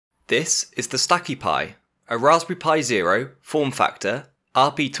This is the StackyPi, a Raspberry Pi Zero form factor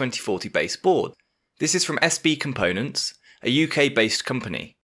RP2040 based board. This is from SB Components, a UK based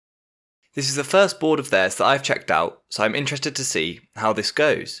company. This is the first board of theirs that I've checked out, so I'm interested to see how this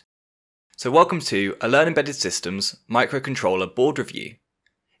goes. So welcome to a Learn Embedded Systems microcontroller board review.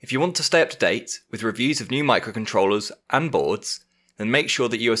 If you want to stay up to date with reviews of new microcontrollers and boards, then make sure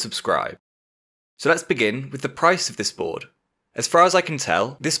that you are subscribed. So let's begin with the price of this board. As far as I can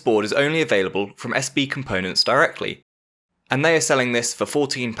tell, this board is only available from SB Components directly, and they are selling this for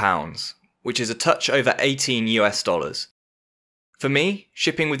 £14, which is a touch over $18 US. For me,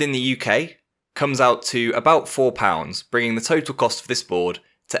 shipping within the UK comes out to about £4, bringing the total cost of this board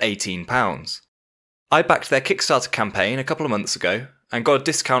to £18. I backed their Kickstarter campaign a couple of months ago and got a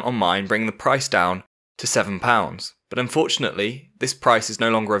discount on mine, bringing the price down to £7, but unfortunately this price is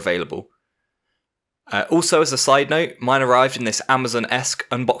no longer available. Also, as a side note, mine arrived in this Amazon-esque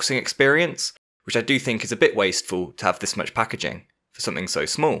unboxing experience, which I do think is a bit wasteful to have this much packaging for something so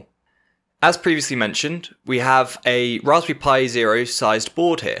small. As previously mentioned, we have a Raspberry Pi Zero sized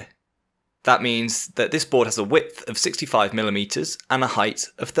board here. That means that this board has a width of 65mm and a height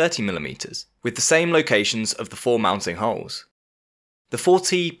of 30mm, with the same locations of the 4 mounting holes. The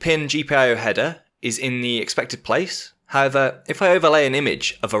 40-pin GPIO header is in the expected place. However, if I overlay an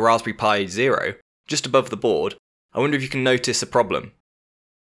image of a Raspberry Pi Zero just above the board, I wonder if you can notice a problem.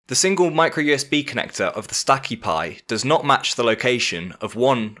 The single micro USB connector of the StackyPi does not match the location of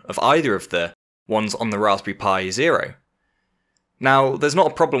one of either of the ones on the Raspberry Pi Zero. Now, there's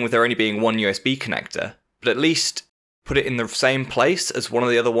not a problem with there only being one USB connector, but at least put it in the same place as one of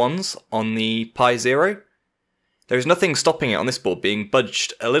the other ones on the Pi Zero. There is nothing stopping it on this board being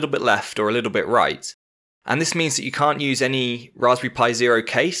budged a little bit left or a little bit right, and this means that you can't use any Raspberry Pi Zero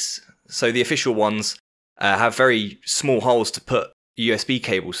case. So the official ones have very small holes to put USB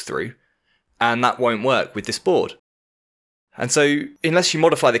cables through, and that won't work with this board. And so, unless you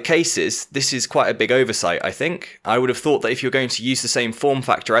modify the cases, this is quite a big oversight, I think. I would have thought that if you're going to use the same form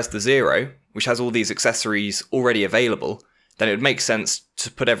factor as the Zero, which has all these accessories already available, then it would make sense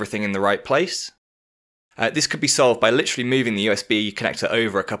to put everything in the right place. This could be solved by literally moving the USB connector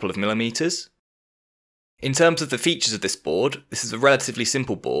over a couple of millimeters. In terms of the features of this board, this is a relatively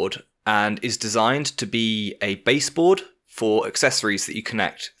simple board and is designed to be a baseboard for accessories that you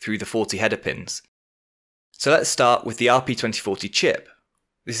connect through the 40 header pins. So let's start with the RP2040 chip.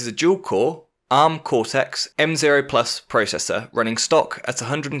 This is a dual-core ARM Cortex M0 Plus processor running stock at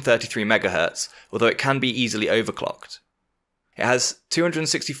 133 MHz, although it can be easily overclocked. It has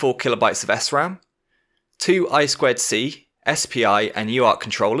 264 KB of SRAM, 2 I2C, SPI and UART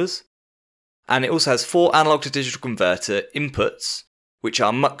controllers, and it also has 4 analog to digital converter inputs, which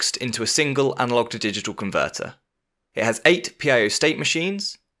are muxed into a single analog to digital converter. It has 8 PIO state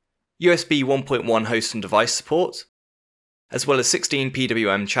machines, USB 1.1 host and device support, as well as 16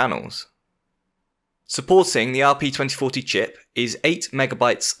 PWM channels. Supporting the RP2040 chip is 8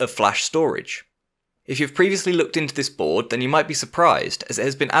 MB of flash storage. If you've previously looked into this board, then you might be surprised, as it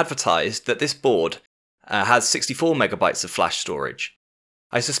has been advertised that this board has 64 MB of flash storage.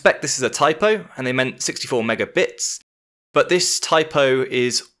 I suspect this is a typo, and they meant 64 megabits, but this typo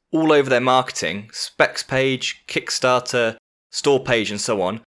is all over their marketing, specs page, Kickstarter, store page and so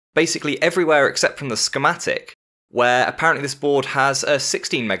on, basically everywhere except from the schematic, where apparently this board has a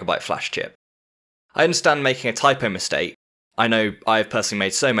 16 MB flash chip. I understand making a typo mistake, I know I've personally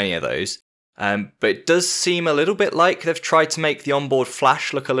made so many of those, but it does seem a little bit like they've tried to make the onboard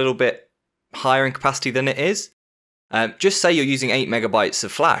flash look a little bit higher in capacity than it is. Just say you're using 8 MB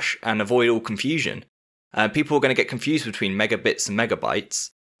of flash and avoid all confusion. People are going to get confused between megabits and megabytes,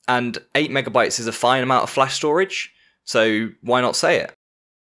 and 8 MB is a fine amount of flash storage, so why not say it?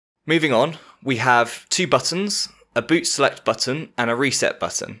 Moving on, we have 2 buttons, a boot select button and a reset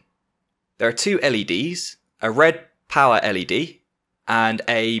button. There are 2 LEDs, a red power LED and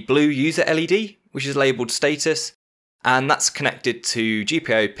a blue user LED, which is labelled status, and that's connected to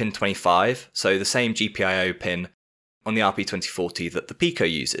GPIO pin 25, so the same GPIO pin on the RP2040 that the Pico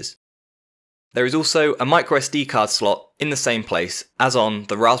uses. There is also a microSD card slot in the same place as on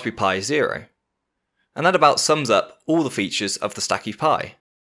the Raspberry Pi Zero. And that about sums up all the features of the StackyPi.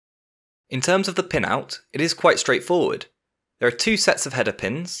 In terms of the pinout, it is quite straightforward. There are 2 sets of header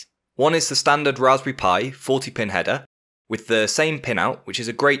pins. One is the standard Raspberry Pi 40-pin header, with the same pinout, which is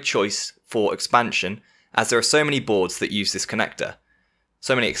a great choice for expansion, as there are so many boards that use this connector.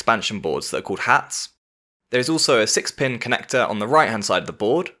 So many expansion boards that are called hats. There is also a 6-pin connector on the right hand side of the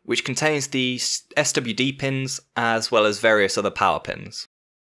board, which contains the SWD pins as well as various other power pins.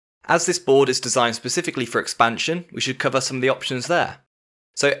 As this board is designed specifically for expansion, we should cover some of the options there.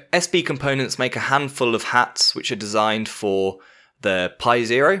 So SB Components make a handful of hats which are designed for the Pi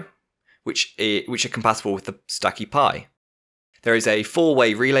Zero, which are compatible with the StackyPi. There is a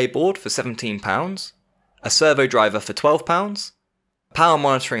 4-way relay board for £17, a servo driver for £12, a power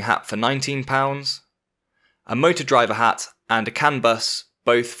monitoring hat for £19, a motor driver hat and a CAN bus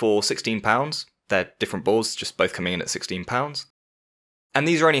both for £16. They're different boards, just both coming in at £16. And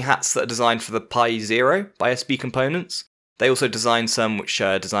these are only hats that are designed for the Pi Zero by SB Components. They also design some which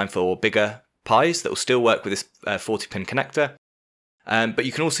are designed for bigger Pis that will still work with this 40-pin connector. But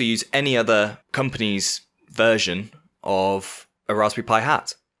you can also use any other company's version of a Raspberry Pi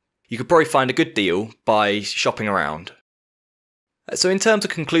hat. You could probably find a good deal by shopping around. So in terms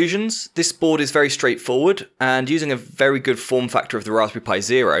of conclusions, this board is very straightforward, and using a very good form factor of the Raspberry Pi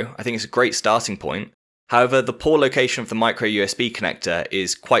Zero, I think it's a great starting point. However, the poor location of the micro USB connector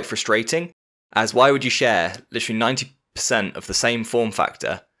is quite frustrating, as why would you share literally 90% of the same form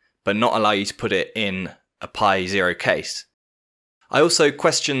factor, but not allow you to put it in a Pi Zero case? I also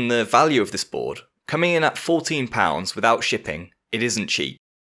question the value of this board. Coming in at £14 without shipping, it isn't cheap.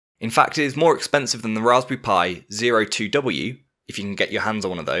 In fact, it is more expensive than the Raspberry Pi Zero 2W, if you can get your hands on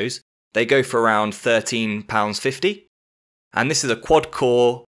one of those. They go for around £13.50. And this is a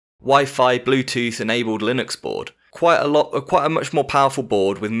quad-core, Wi-Fi, Bluetooth-enabled Linux board. Quite a much more powerful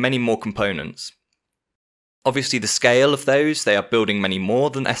board with many more components. Obviously, the scale of those, they are building many more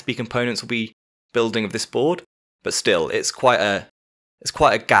than SB Components will be building of this board, but still, it's quite a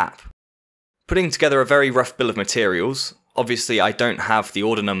gap. Putting together a very rough bill of materials. Obviously, I don't have the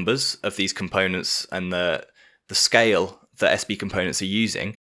order numbers of these components and the scale that SB Components are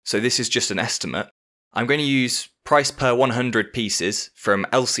using, so this is just an estimate. I'm going to use price per 100 pieces from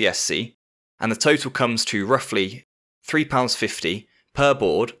LCSC, and the total comes to roughly £3.50 per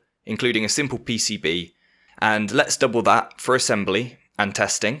board, including a simple PCB, and let's double that for assembly and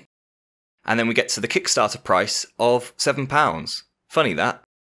testing, and then we get to the Kickstarter price of £7. Funny that.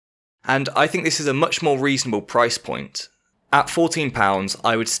 And I think this is a much more reasonable price point. At £14,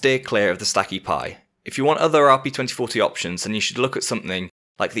 I would steer clear of the StackyPi. If you want other RP2040 options, then you should look at something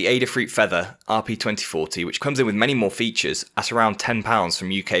like the Adafruit Feather RP2040, which comes in with many more features at around £10 from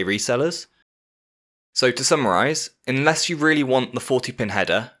UK resellers. So to summarise, unless you really want the 40-pin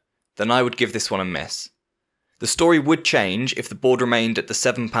header, then I would give this one a miss. The story would change if the board remained at the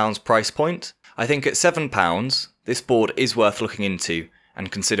 £7 price point. I think at £7, this board is worth looking into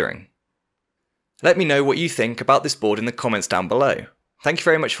and considering. Let me know what you think about this board in the comments down below. Thank you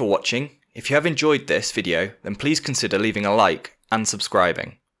very much for watching. If you have enjoyed this video, then please consider leaving a like and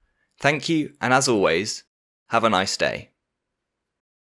subscribing. Thank you, and as always, have a nice day.